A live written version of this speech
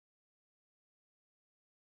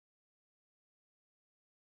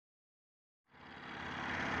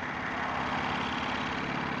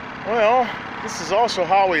Well, this is also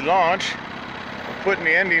how we launch. We're putting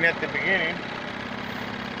the ending at the beginning.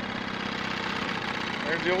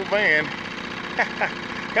 There's the old van.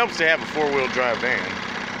 Helps to have a four-wheel drive van.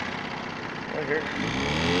 Right here.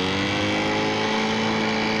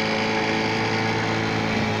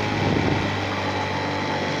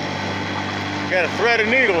 Got a threaded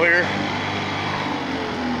needle here.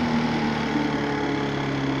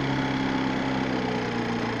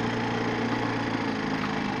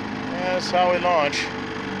 Yeah, that's how we launch.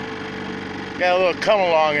 Got a little come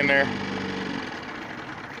along in there.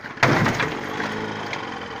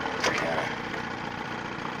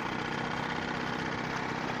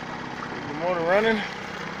 Keep the motor running.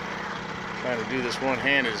 Trying to do this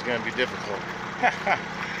one-handed is going to be difficult.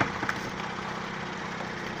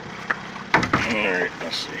 Alright,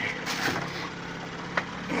 let's see.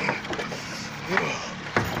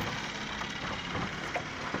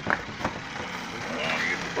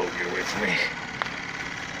 Get the boat, get away from me.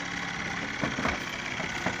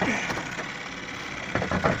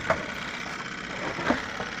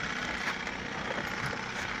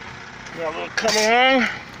 Got a little come along.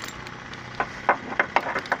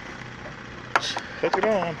 Let's hook it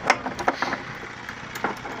on.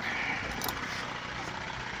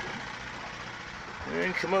 And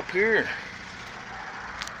then come up here.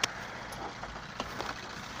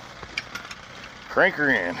 Crank her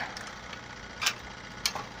in.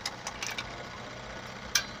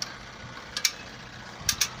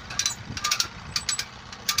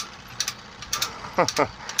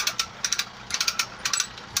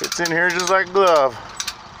 Fits in here just like a glove.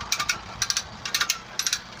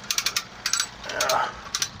 Yeah.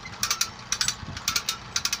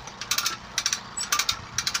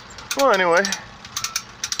 Well, anyway,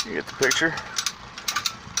 you get the picture.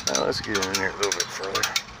 Now let's get in here a little bit further.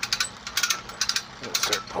 Let's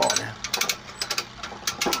start pulling in.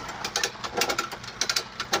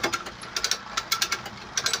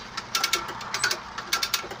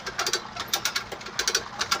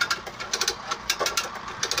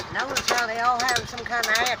 Notice how they all have some kind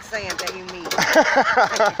of accent that you need.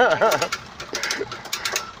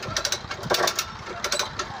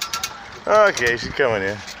 Okay, she's coming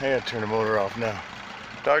in. I gotta turn the motor off now.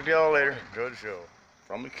 Talk to y'all later. Enjoy the show.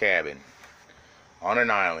 From the cabin on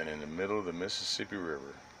an island in the middle of the Mississippi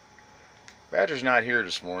River. Badger's not here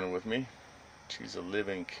this morning with me. She's a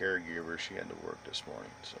living caregiver. She had to work this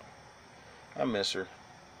morning, so I miss her.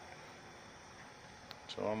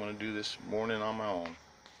 So I'm gonna do this morning on my own.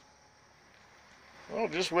 Well,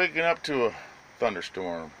 just waking up to a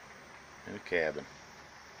thunderstorm in the cabin.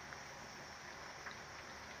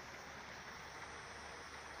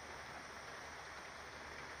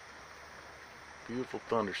 Beautiful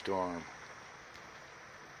thunderstorm.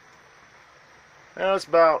 Now it's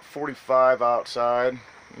about 45 outside.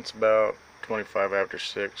 It's about 25 after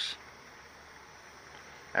 6.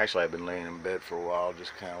 Actually, I've been laying in bed for a while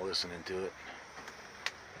just kind of listening to it.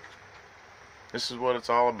 This is what it's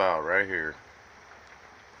all about right here.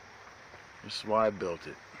 This is why I built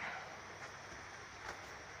it.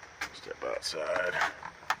 Step outside.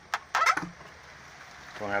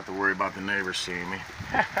 Don't have to worry about the neighbors seeing me.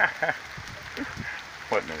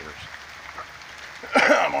 What neighbors?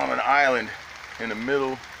 I'm on an island in the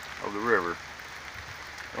middle of the river.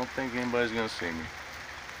 Don't think anybody's gonna see me.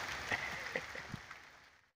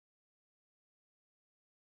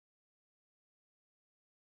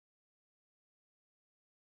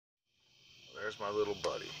 There's my little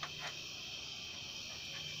buddy.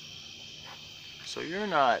 So you're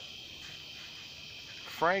not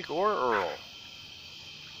Frank or Earl.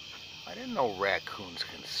 I didn't know raccoons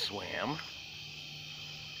can swim.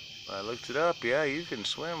 But I looked it up. Yeah, you can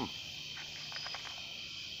swim.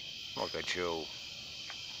 Look at you.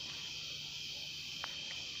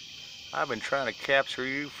 I've been trying to capture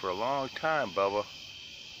you for a long time, Bubba.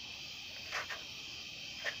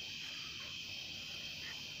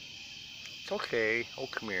 It's okay. Oh,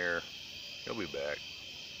 come here. He'll be back.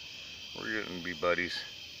 We're gonna be buddies.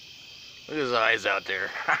 Look at his eyes out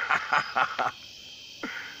there.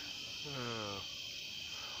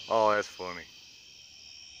 Oh, that's funny.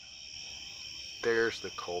 There's the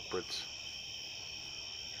culprits.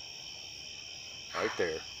 Right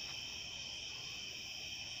there.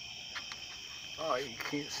 Oh, you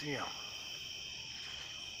can't see them.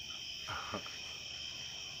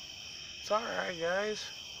 It's alright, guys.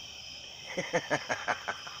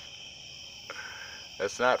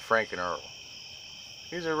 That's not Frank and Earl.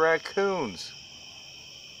 These are raccoons.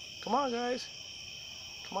 Come on, guys.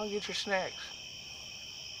 Come on, get your snacks.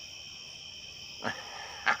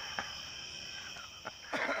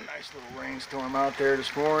 Nice little rainstorm out there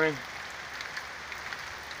this morning.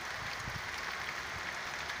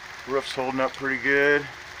 Roof's holding up pretty good.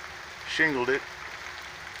 Shingled it.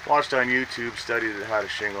 Watched on YouTube, studied how to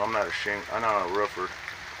shingle. I'm not a roofer.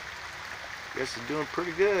 Guess it's doing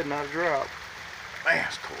pretty good, not a drop. Man,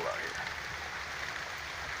 it's cold out here.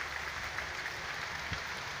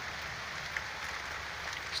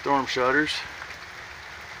 Storm shutters.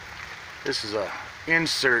 This is a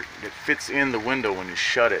insert that fits in the window when you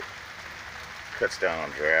shut it. Cuts down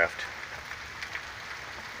on draft.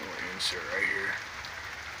 Little insert right here.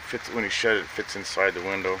 Fits when you shut it, it fits inside the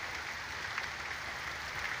window.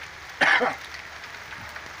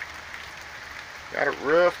 Got it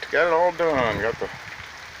roofed, got it all done. Got the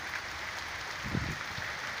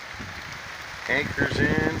anchors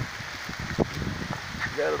in.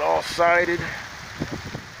 Got it all sided.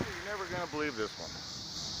 You're never gonna believe this one.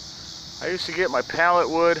 I used to get my pallet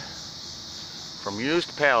wood from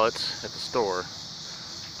used pallets at the store,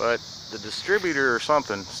 but the distributor or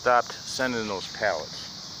something stopped sending those pallets.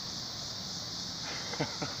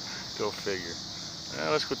 Go figure.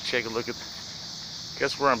 Let's go take a look at.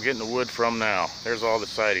 Guess where I'm getting the wood from now. There's all the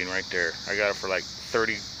siding right there. I got it for like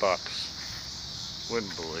 30 bucks.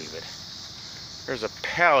 Wouldn't believe it. There's a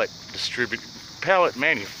pallet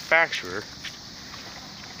manufacturer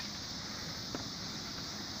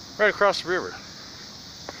right across the river.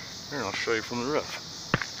 Here, I'll show you from the roof.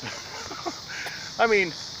 I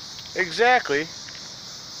mean, exactly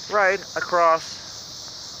right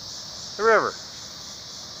across the river.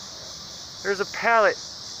 There's a pallet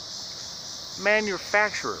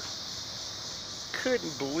manufacturer.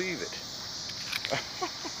 Couldn't believe it.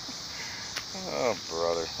 Oh,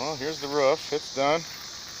 brother. Well, here's the roof. It's done.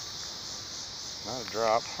 Not a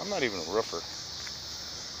drop. I'm not even a roofer.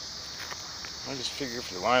 I just figure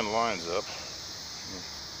if you line the lines up,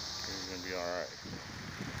 you're going to be alright.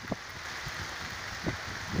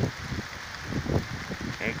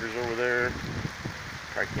 Anchors over there.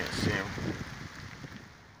 I can't see them.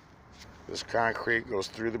 This concrete goes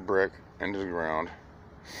through the brick into the ground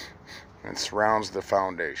and surrounds the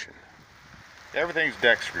foundation. Everything's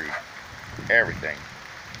deck screwed. Everything.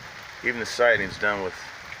 Even the siding's done with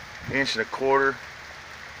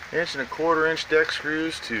 1.25 inch deck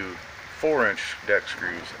screws to 4-inch deck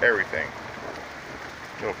screws. Everything.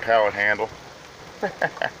 Little pallet handle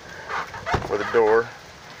for the door.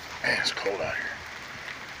 Man, it's cold out here.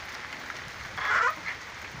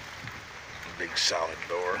 Big solid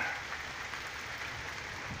door.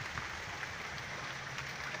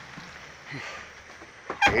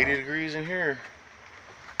 80 degrees in here.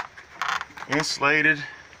 Insulated.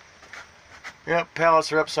 Yep,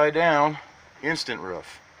 pallets are upside down. Instant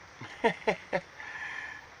roof.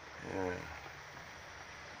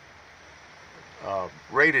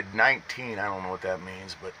 Rated 19, I don't know what that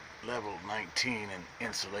means, but level 19 in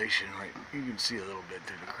insulation. Right, you can see a little bit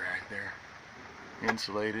through the crack there.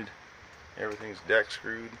 Insulated. Everything's deck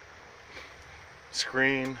screwed.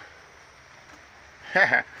 Screen.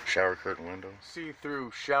 Shower curtain window.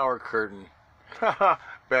 See-through shower curtain.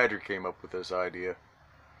 Badger came up with this idea.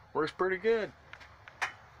 Works pretty good.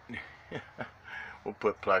 We'll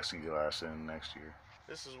put plexiglass in next year.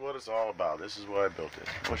 This is what it's all about. This is why I built it.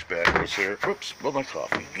 Wish Badger was here. Oops, spilled my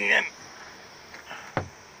coffee again.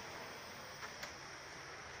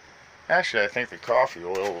 Actually, I think the coffee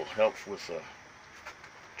oil will help with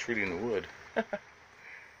treating the wood.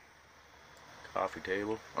 Coffee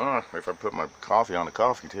table. Oh, if I put my coffee on the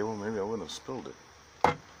coffee table, maybe I wouldn't have spilled it.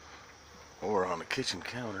 Or on the kitchen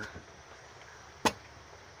counter.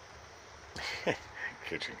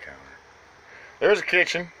 Kitchen counter. There's a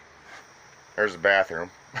kitchen. There's the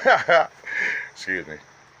bathroom. Excuse me.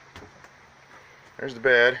 There's the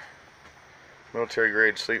bed. Military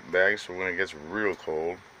grade sleeping bag, so when it gets real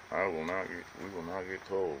cold, we will not get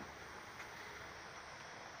cold.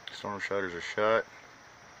 Storm shutters are shut.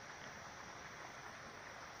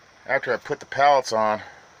 After I put the pallets on,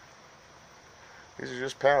 these are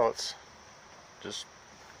just pallets. Just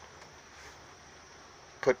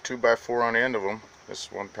put 2x4 on the end of them. This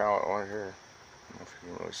is one pallet right here. I don't know if you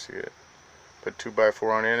can really see it. Put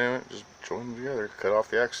 2x4 on the end of it, just join them together, cut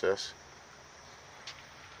off the excess.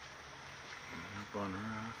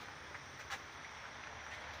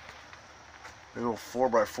 Big old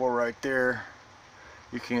 4x4 right there.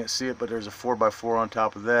 You can't see it, but there's a 4x4 on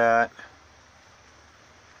top of that.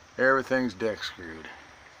 Everything's deck screwed.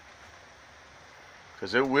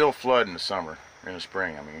 Because it will flood in the summer, in the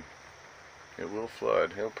spring, I mean. It will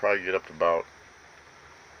flood. It'll probably get up to about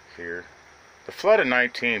here. The flood of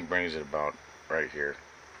 19 brings it about right here.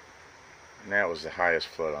 And that was the highest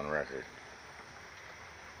flood on record.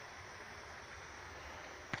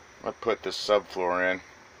 I put this subfloor in.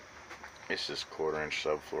 It's just 1/4 inch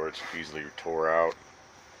subfloor. It's easily tore out.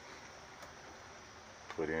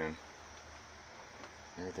 put in.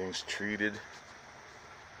 Everything's treated,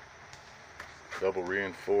 double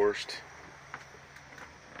reinforced.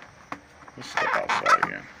 Let's step outside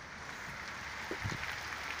again.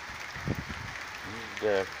 Here's the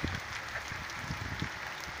deck.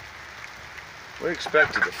 We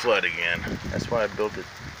expected to flood again. That's why I built it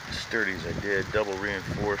as sturdy as I did, double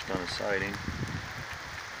reinforced on the siding.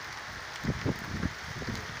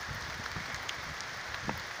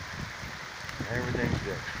 Everything's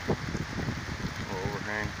good.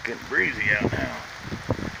 Overhang. Getting breezy out now.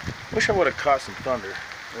 Wish I would have caught some thunder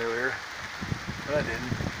earlier, but I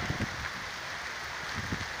didn't.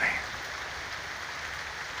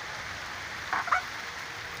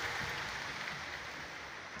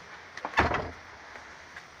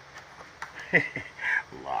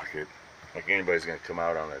 Lock it. Like anybody's gonna come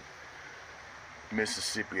out on a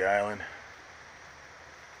Mississippi island.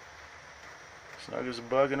 Snug as a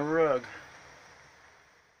bug in a rug.